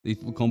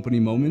Lethal Company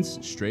moments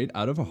straight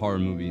out of a horror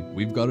movie.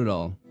 We've got it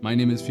all. My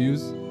name is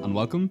Fuse, and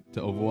welcome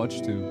to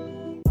Overwatch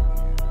 2.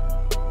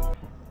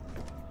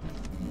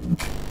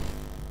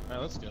 Alright,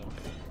 let's go.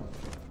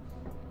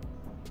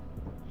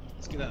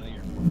 Let's get out of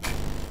here.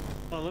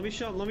 Oh, let me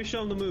show him the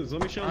moves.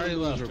 Let me show him the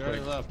moves real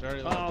quick.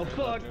 Already left. Oh,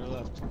 fuck.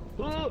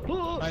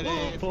 Bye,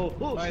 Dave.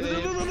 Bye,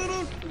 Dave. No.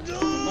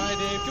 Bye,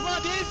 Dave. Come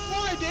on, Dave.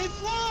 Fly, Dave.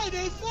 Fly,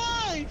 Dave.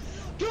 Fly.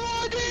 Come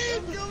on,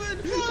 Dave. Fly,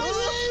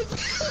 Dave.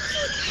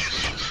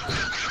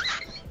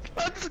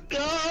 Let's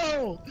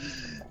go.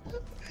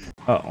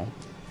 Uh-oh.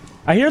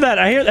 I hear that.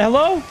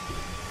 Hello? Is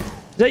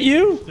that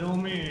you? Still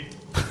me.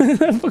 What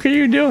the fuck are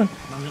you doing?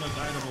 I'm gonna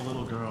die to the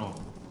little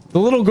girl. The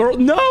little girl?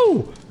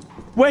 No!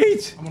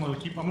 Wait! I'm gonna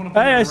put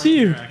Hey, I see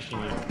you. here,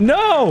 actually.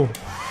 No!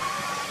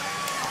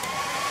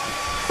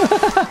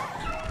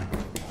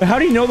 How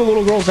do you know the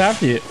little girl's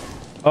after you?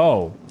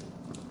 Oh.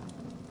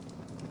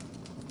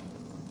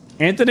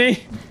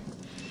 Anthony?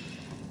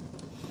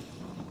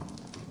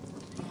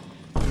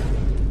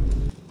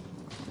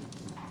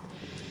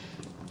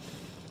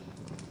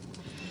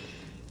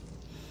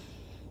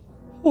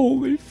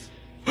 Holy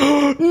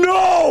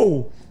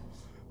no!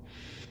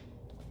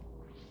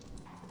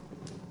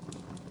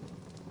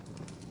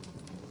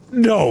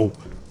 No!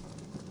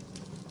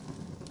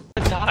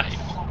 Die.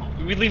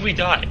 We leave, we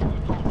die.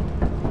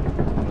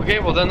 Okay,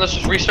 well then let's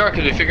just restart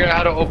because we figured out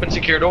how to open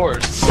secure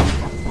doors.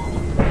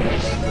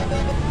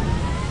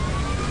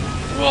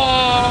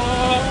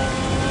 Whoa!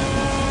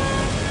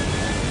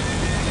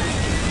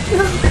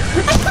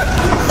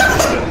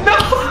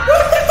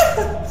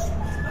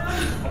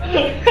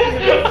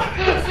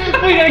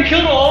 Wait, I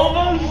killed all of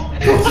us?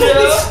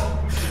 Yeah.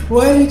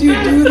 Why did you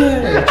do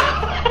that?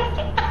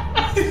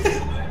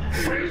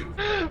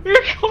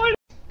 We're going.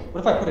 What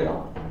if I put it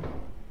on?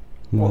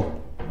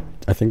 Well,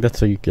 I think that's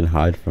so you can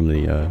hide from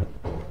the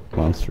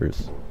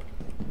monsters.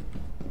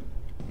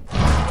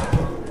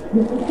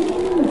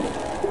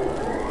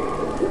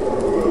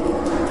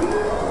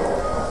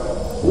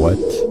 What?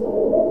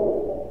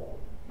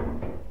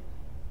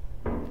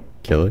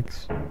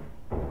 Kilixq?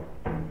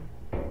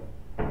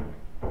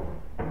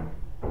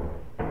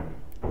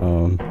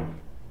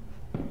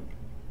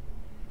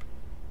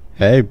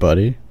 Hey,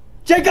 buddy.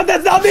 Jacob,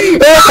 that's not me!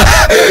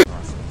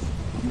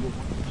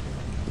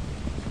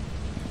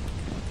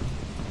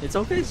 It's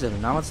okay, Zeta.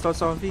 Now let's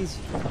start off easy.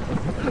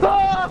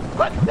 Oh,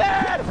 I'm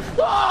dead!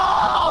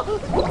 Oh!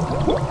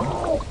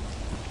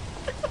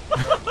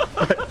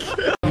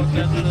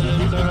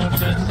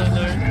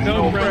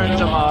 No friends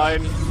of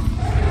mine.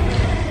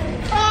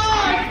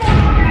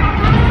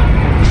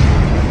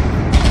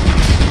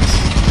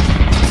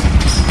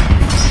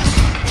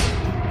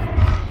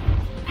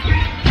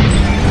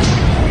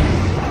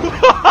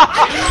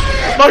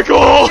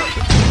 Michael!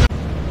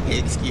 Hey,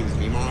 excuse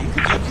me, Mom.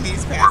 Could you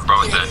please pass? We're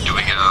both dead. Do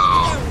we go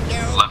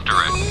left or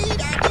right?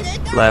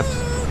 Left.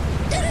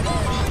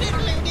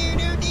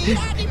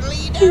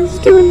 He's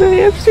doing the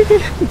hamster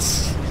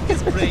dance.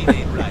 His brain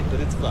ain't right, but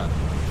it's fun.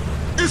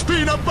 It's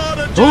peanut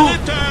butter jelly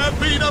time.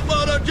 Peanut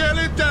butter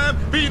jelly time.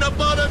 Peanut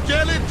butter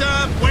jelly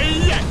time. Where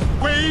you at?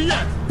 Where you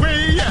at? Where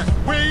you at?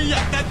 Where you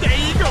at? Now there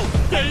you go.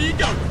 There you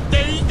go.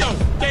 There you go.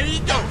 There you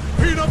go.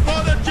 Peanut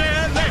butter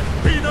jelly.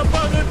 Peanut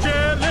butter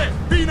jelly.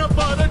 Peanut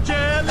butter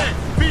jelly.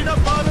 Peanut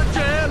butter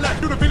jelly.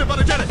 Do the peanut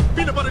butter jelly.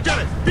 Peanut butter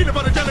jelly. Peanut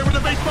butter jelly with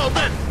a baseball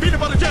bat. Peanut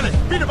butter jelly.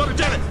 Peanut butter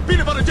jelly.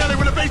 Peanut butter jelly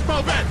with a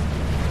baseball bat.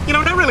 You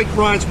know, that really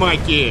grinds my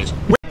gears.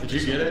 Did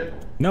you get it?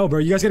 No, bro.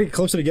 You guys gotta get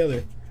closer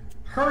together.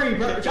 Hurry,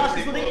 bro. Josh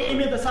is literally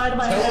aiming at the side of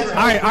my head. All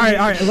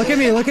right. Look at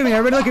me.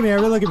 Everybody look at me.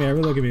 Everybody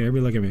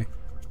look at me.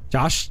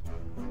 Josh.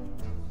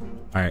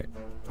 All right.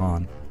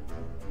 On.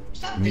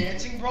 Stop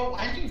dancing, bro.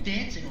 Why are you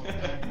dancing?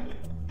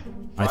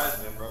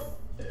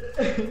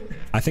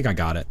 I think I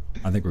got it.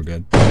 I think we're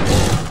good.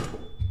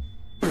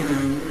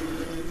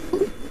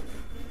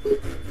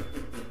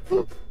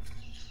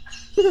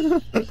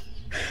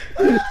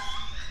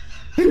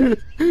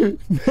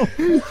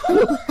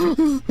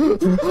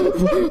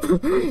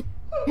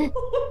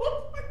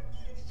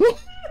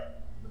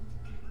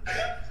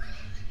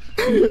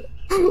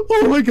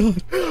 Oh my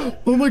god!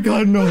 Oh my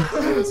god, no!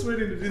 I was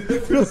waiting to do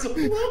that for so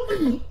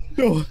long.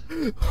 No!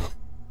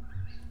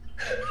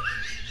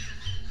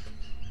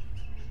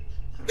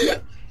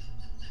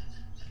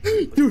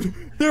 Dude,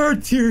 there are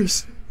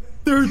tears!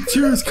 There are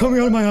tears coming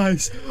out of my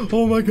eyes!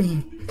 Oh my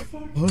god!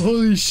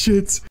 Holy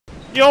shit!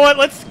 You know what?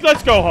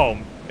 Let's go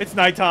home. It's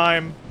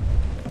nighttime.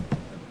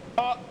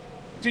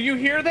 Do you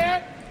hear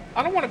that?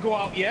 I don't want to go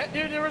out yet.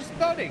 There was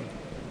thudding.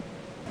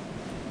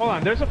 Hold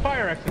on. There's a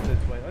fire exit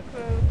this way. Let's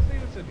see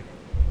what's in here.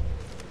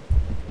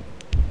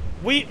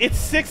 It's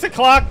 6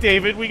 o'clock,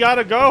 David. We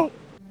gotta go.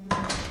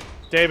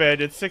 David,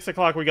 it's 6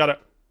 o'clock. We gotta.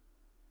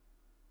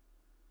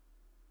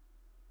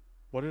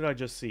 What did I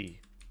just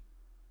see?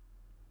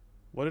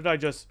 What did I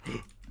just?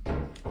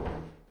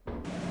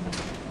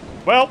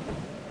 Well,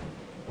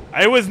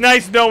 it was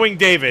nice knowing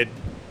David.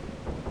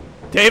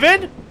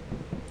 David?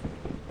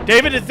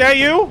 David, is that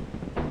you?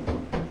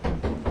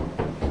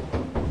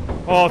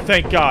 Oh,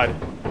 thank God.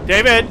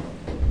 David!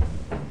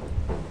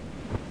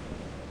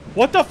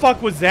 What the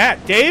fuck was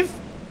that? Dave?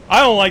 I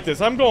don't like this.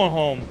 I'm going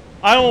home.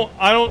 I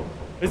don't...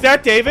 Is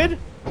that David?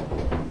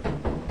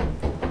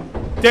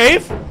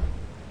 Dave?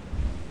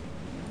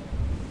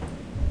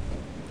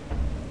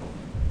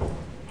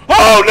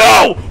 Oh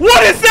no!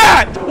 What is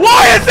that?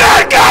 Why is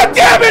that? God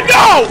damn it,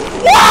 no!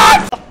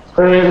 What?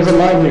 Hurry, there's a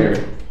line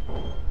here.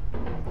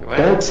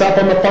 Don't stop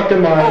on the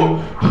fucking line.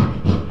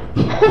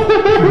 I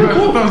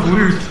thought that was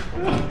loose.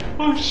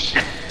 Oh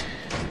shit.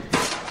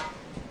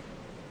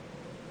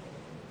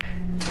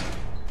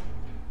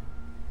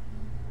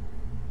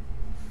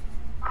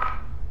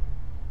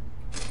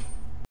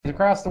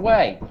 Across the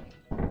way.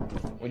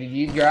 What, did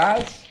you use your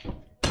eyes?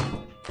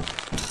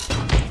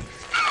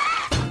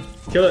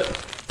 Kill it.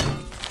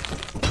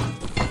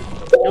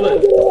 Kill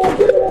it. Hit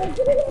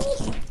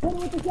it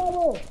with the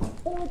shovel!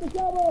 Hit it with the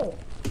shovel!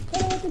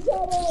 Hit it with the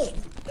shovel!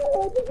 Hit it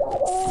with the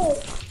shovel!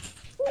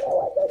 Hit it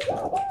with the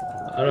shovel!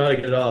 I don't know how to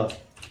get it off. Hit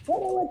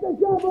it with the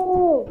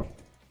shovel!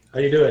 How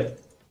do you do it?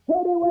 Hit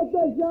it with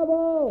the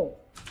shovel!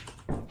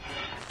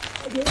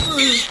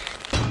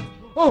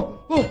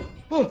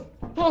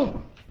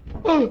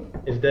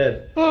 It's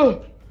dead.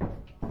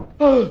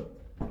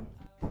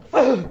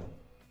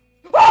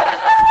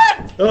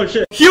 Oh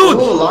shit! Huge!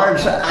 Oh,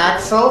 large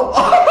axle.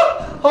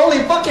 Holy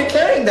fuck, you're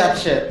carrying that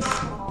shit!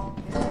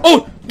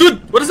 Oh,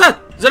 dude, what is that?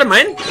 Is that a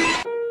mine?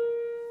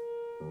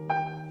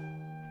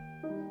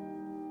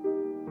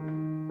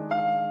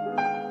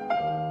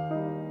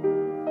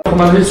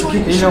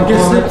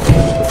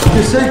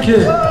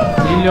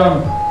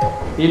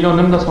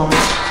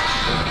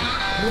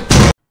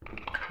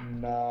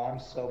 No, I'm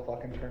so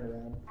fucking turned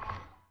around.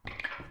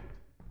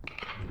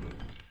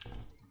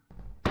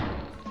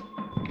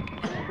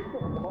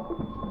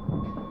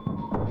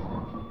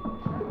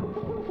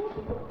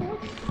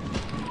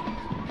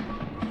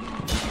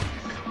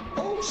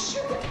 Oh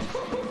shit!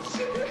 Oh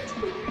shit!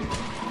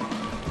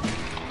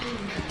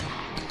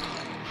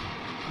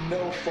 No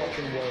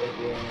fucking way,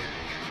 bro.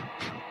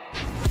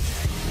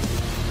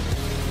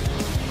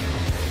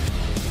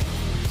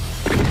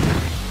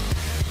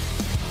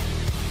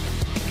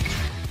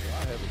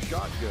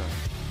 Shotgun.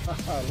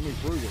 Let me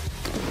prove it.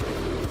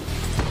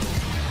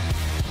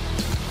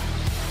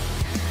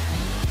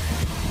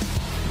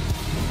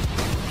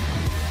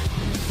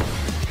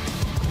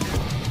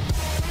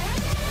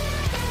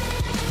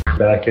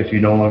 Back if you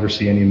no longer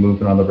see any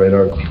movement on the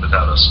radar. Leave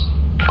without us.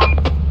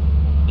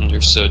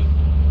 Understood.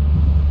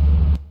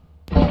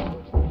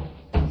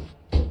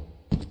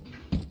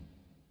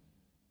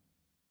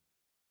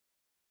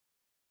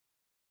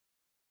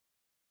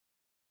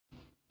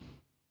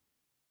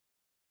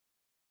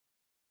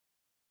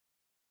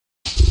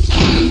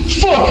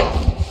 Fuck!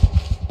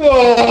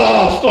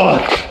 Oh,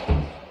 fuck!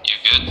 You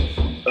good?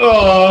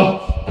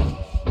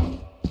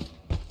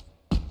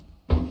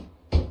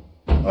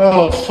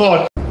 Oh,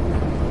 fuck.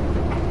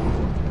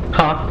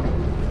 Huh?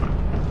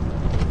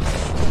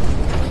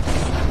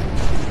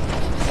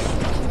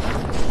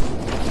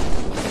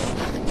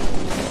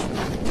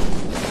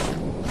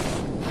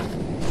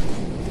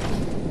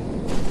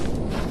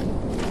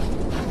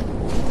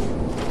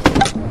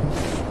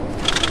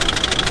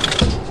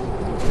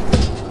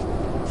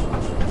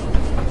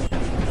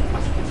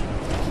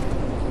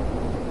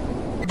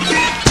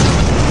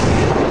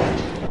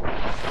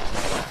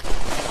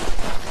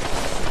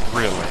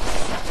 Really?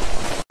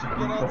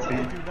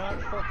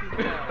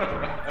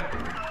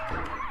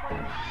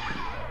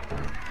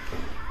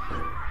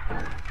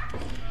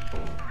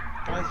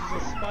 Guys,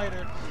 there's a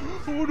spider.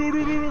 Oh, no,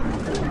 no, no, no.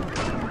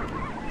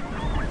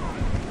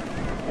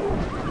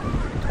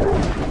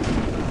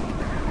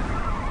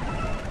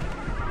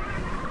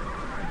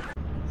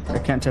 I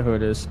can't tell who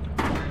it is.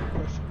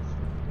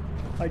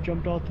 I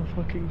jumped off the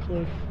fucking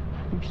cliff.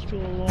 I'm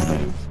still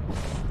alive.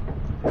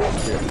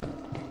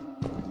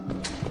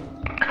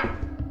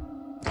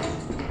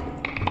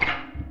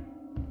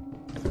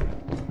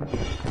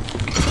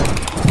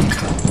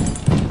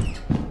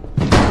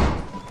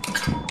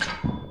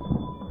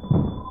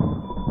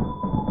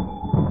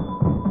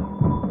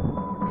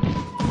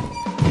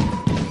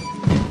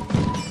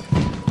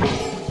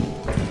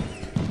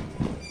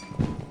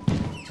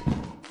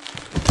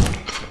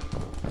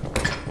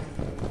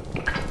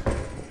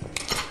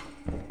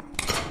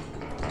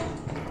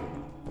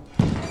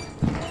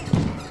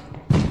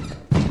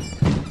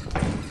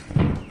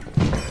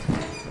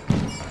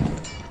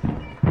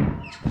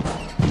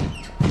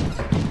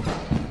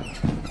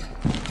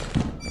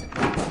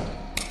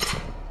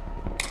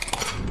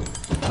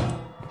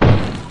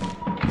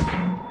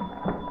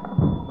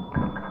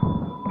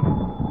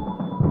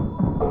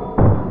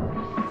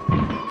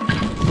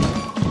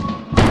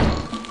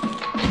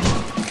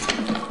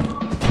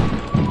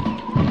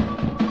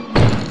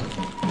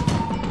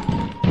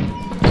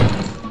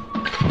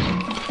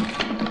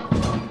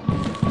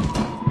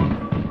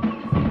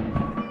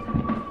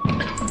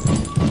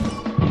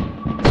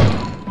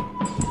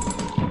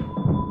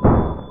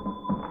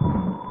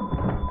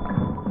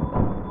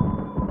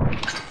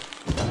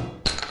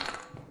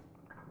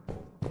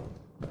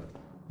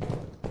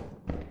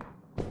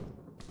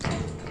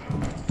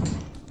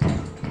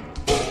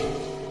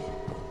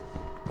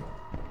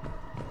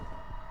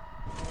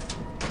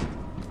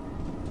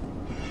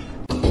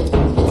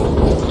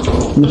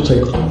 Just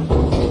take.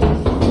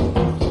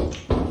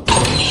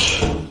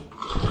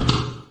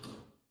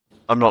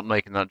 I'm not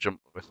making that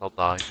jump, or I'll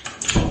die.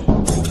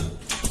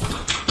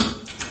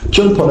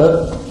 Jump on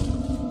it.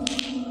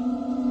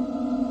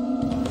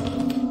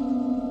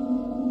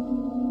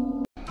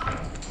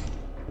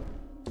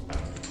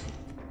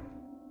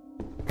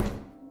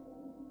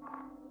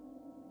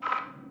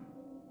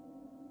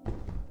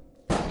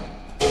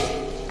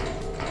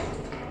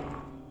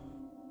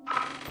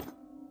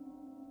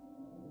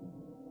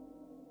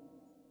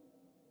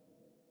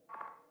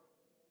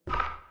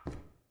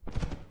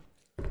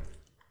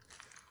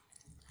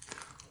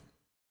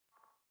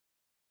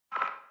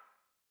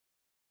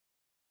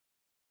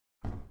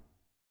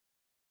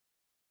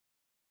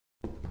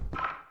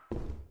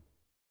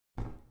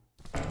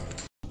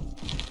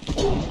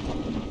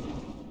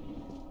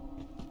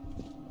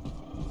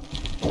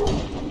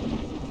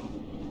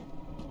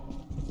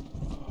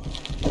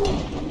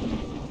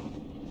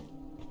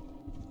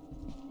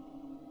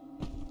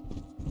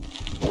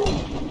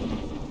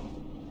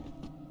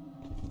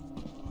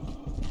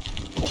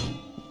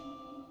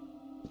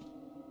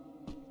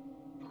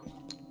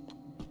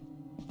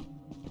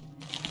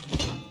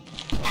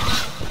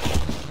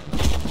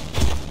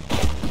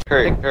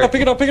 Hurry, hurry.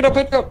 Pick it up, pick it up,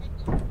 pick it up!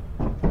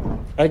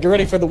 Alright, get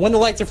ready for when the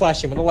lights are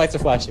flashing, when the lights are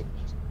flashing.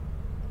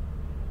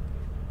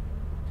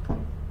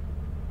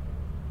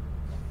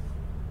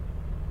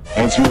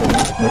 As you make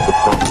the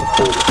performance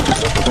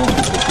has been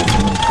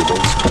tuned for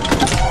those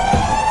spectrum.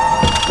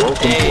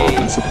 Welcome to our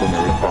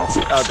disciplinary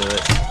process. I'll do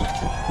it.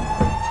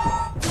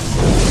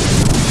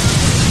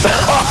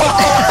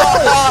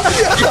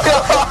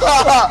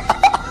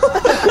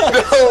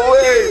 No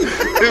way!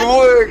 It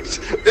worked!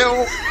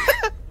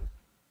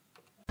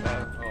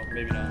 Oh,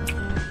 maybe not.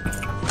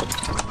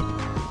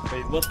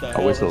 Wait, what the I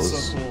hell? wish it That's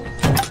was- so cool.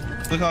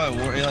 Look how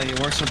it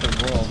works with the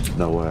roll.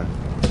 No way.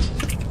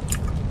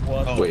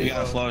 What? Oh, Wait, you you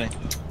got floating.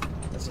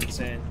 That's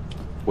insane.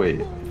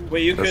 Wait.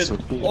 Wait, you That's could.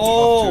 so cool. Oh,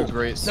 Off to a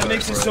great that start,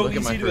 makes it bro. so Look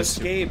at my easy to first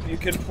escape. You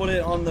could put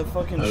it on the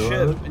fucking Hello?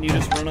 ship, and you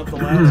just run up the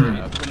ladder.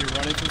 When you're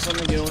running from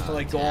something, you don't have to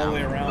like go all the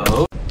way around.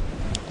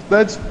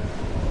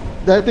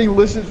 That thing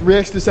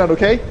reacts to sound,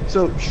 okay?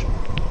 So, shh.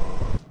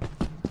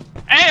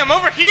 Hey, I'm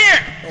over here!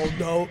 Oh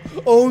no!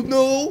 Oh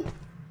no!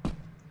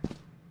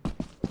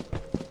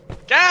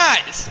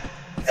 Guys!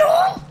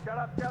 No!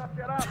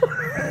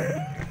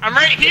 I'm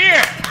right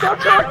here! Stop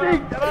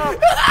talking! Get up!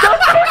 Stop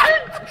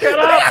talking! Get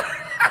up!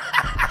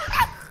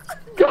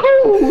 Go!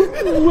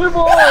 Live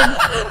on!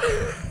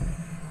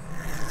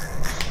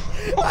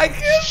 I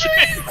can't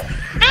breathe!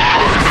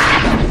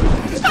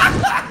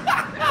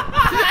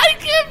 I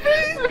can't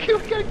breathe! Okay, we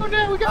gotta go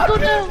now, we gotta go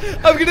now!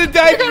 I'm gonna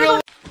die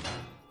real.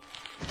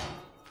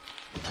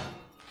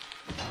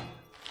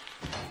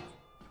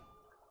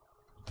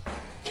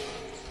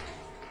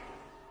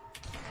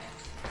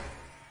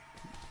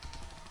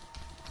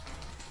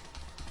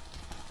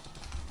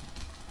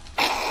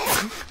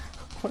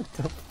 What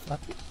the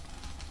fuck?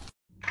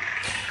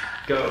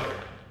 Go.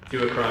 Do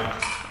a crime.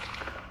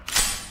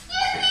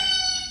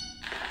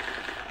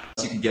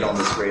 You can get on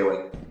this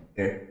railing.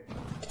 Here.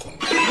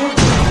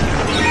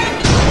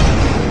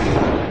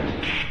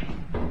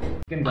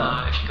 If you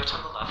go to the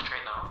left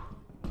right now.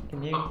 Can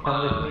you come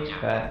with me?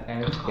 But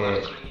I'm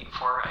scared. 3,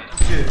 4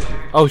 items.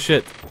 Oh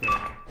shit.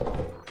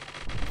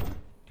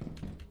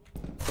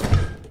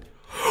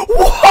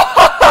 What?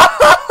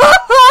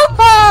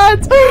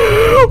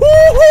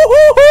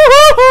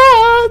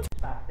 What?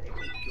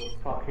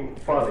 Fucking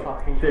funny.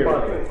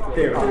 Seriously.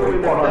 Seriously.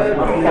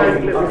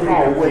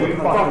 Where you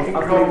fucking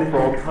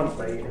come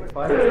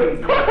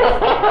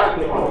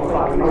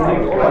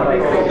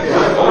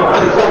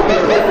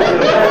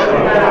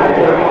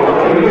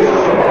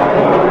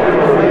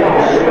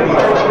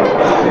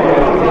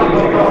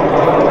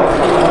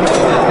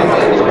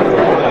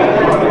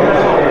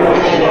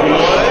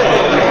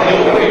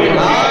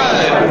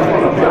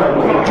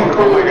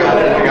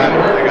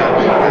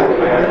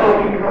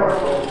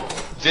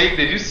Jake,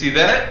 did you see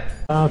that?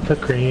 About to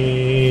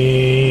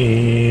cream.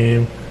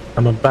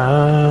 I'm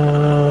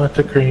about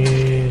to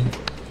cream.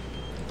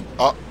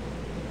 Oh.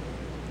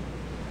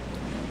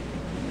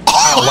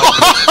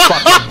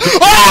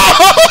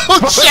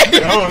 Oh,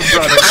 shit! Oh,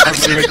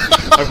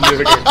 I'm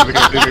leaving.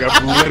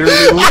 I'm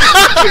literally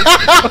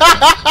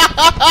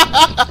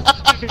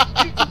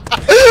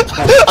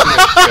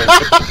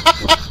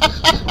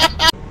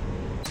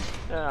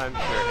I'm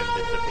sure him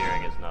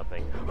disappearing is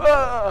nothing.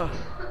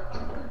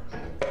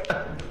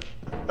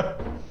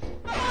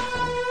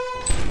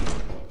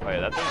 Oh yeah,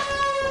 that thing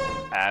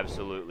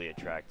absolutely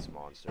attracts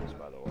monsters,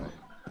 by the way.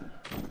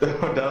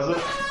 Does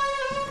it?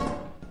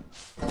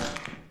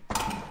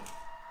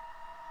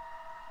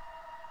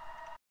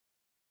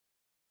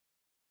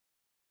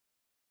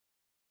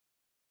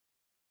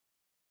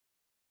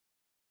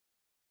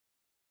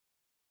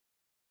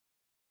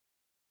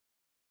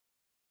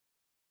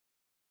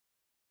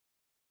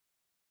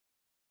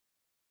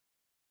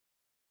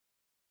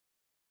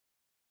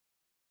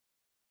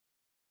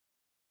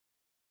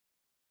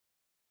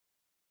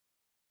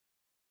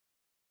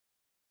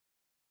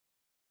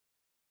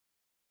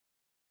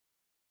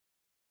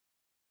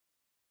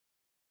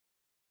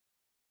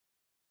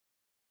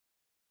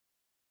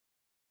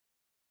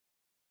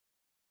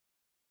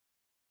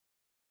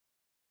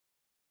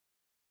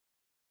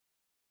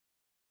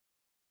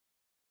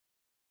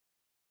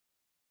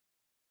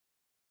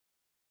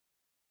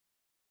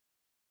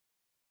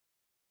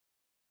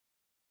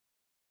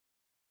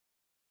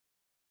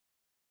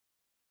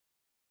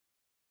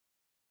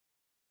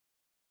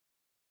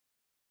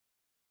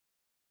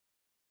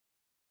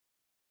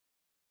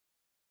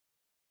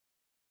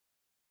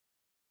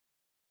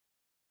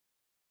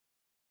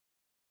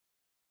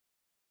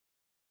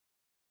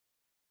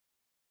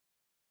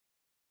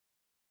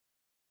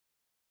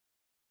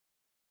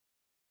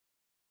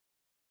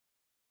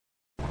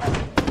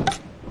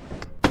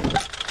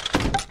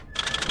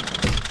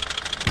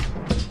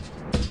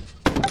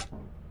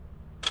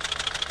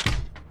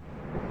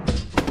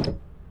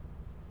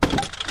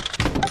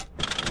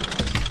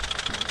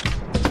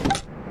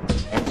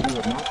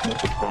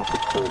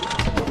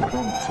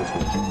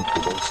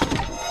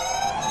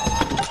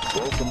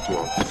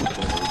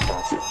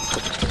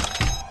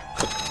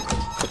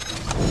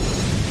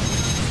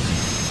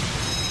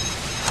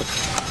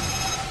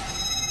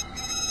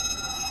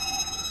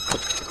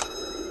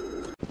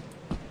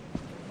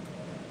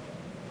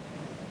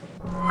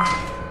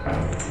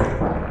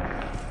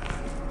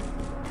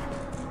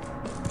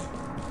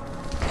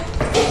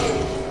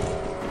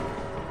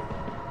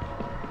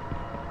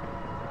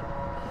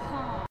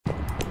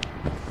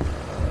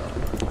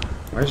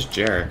 Where's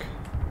Jarek?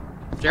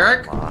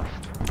 Jarek?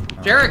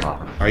 Jarek?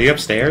 Are you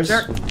upstairs?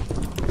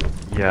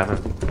 Yeah.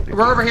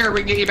 We're over here. We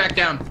can get you back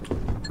down.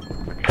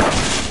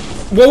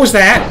 What was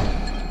that?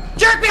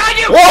 Jarek, behind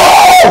you!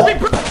 Whoa!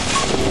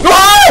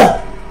 Whoa!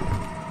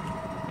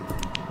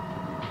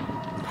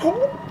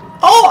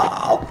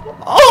 Oh!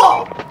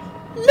 Oh!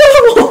 No!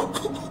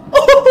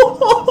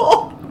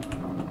 Oh!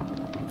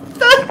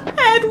 The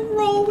head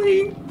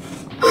rolling.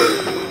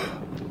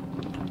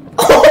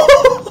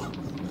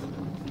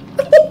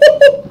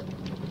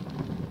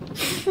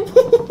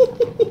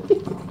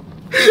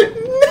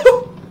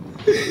 No!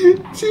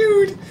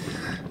 Dude!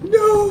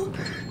 No!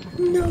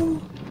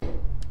 No!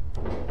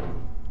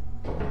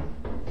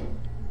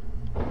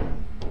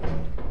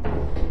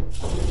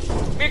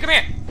 Come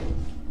here!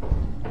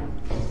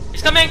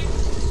 He's coming!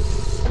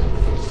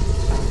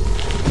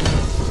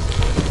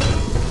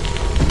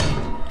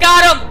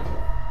 Got him!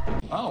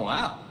 Oh,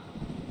 wow.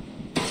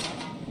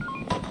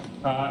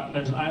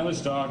 There's an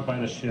eyeless dog by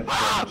the ship.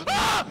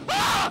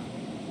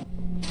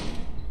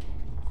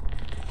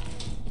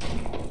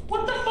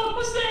 What the fuck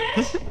was that?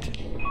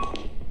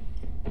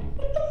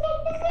 What the fuck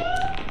was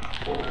that?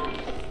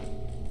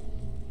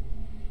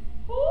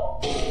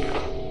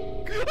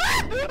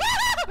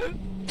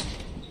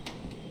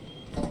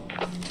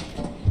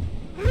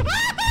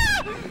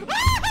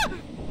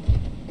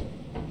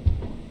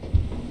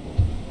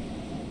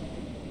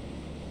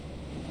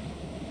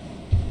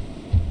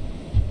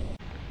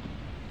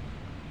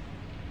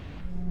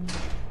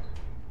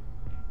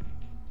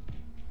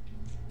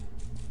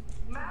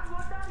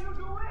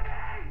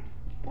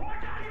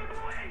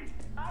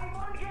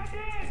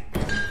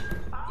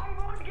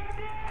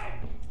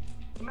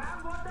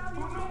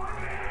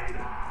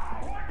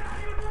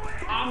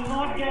 I'm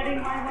not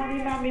getting my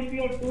money, ma'am. If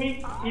you're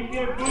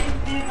doing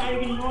this, I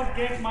will not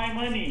get my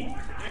money.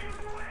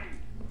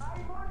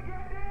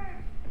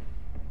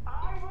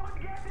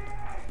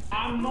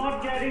 I'm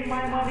not getting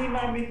my money,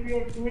 ma'am. If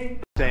you're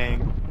doing.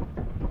 Dang.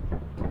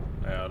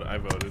 I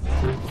voted.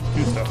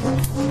 Do stuff.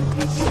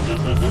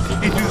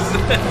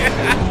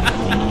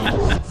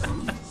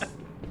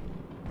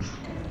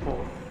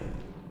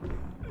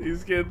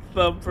 He's getting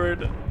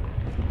thumpered.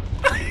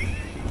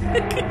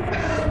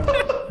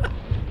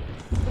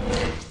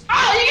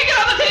 Ah, you can get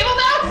on the table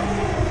now?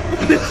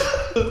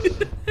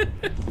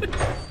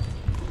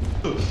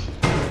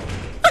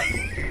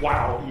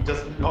 Wow, he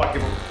does not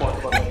give a fuck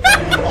about that.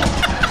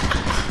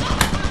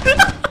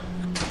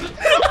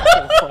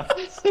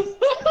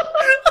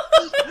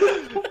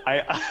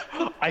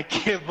 I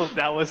can't believe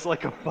that was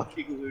like a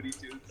fucking Looney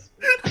Tunes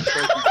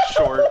fucking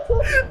short.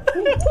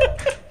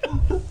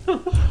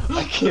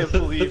 I can't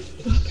believe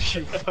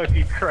you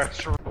fucking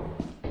crashed.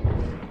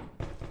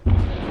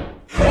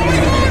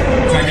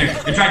 It's right there!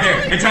 It's right there!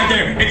 It's right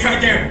there! It's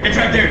right there! It's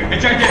right there!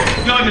 It's right there!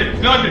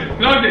 London! London!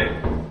 London!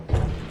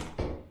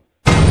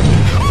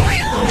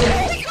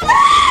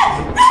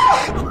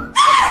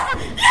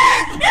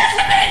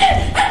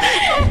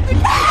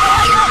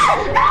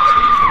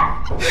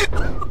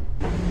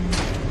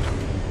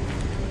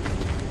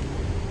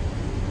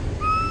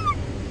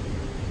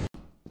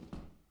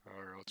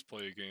 Alright, let's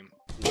play a game.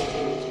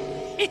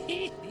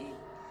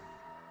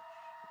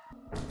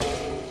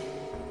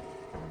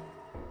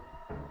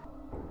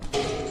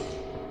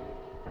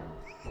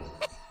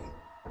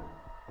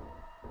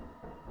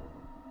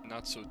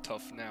 Not so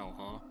tough now,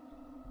 huh?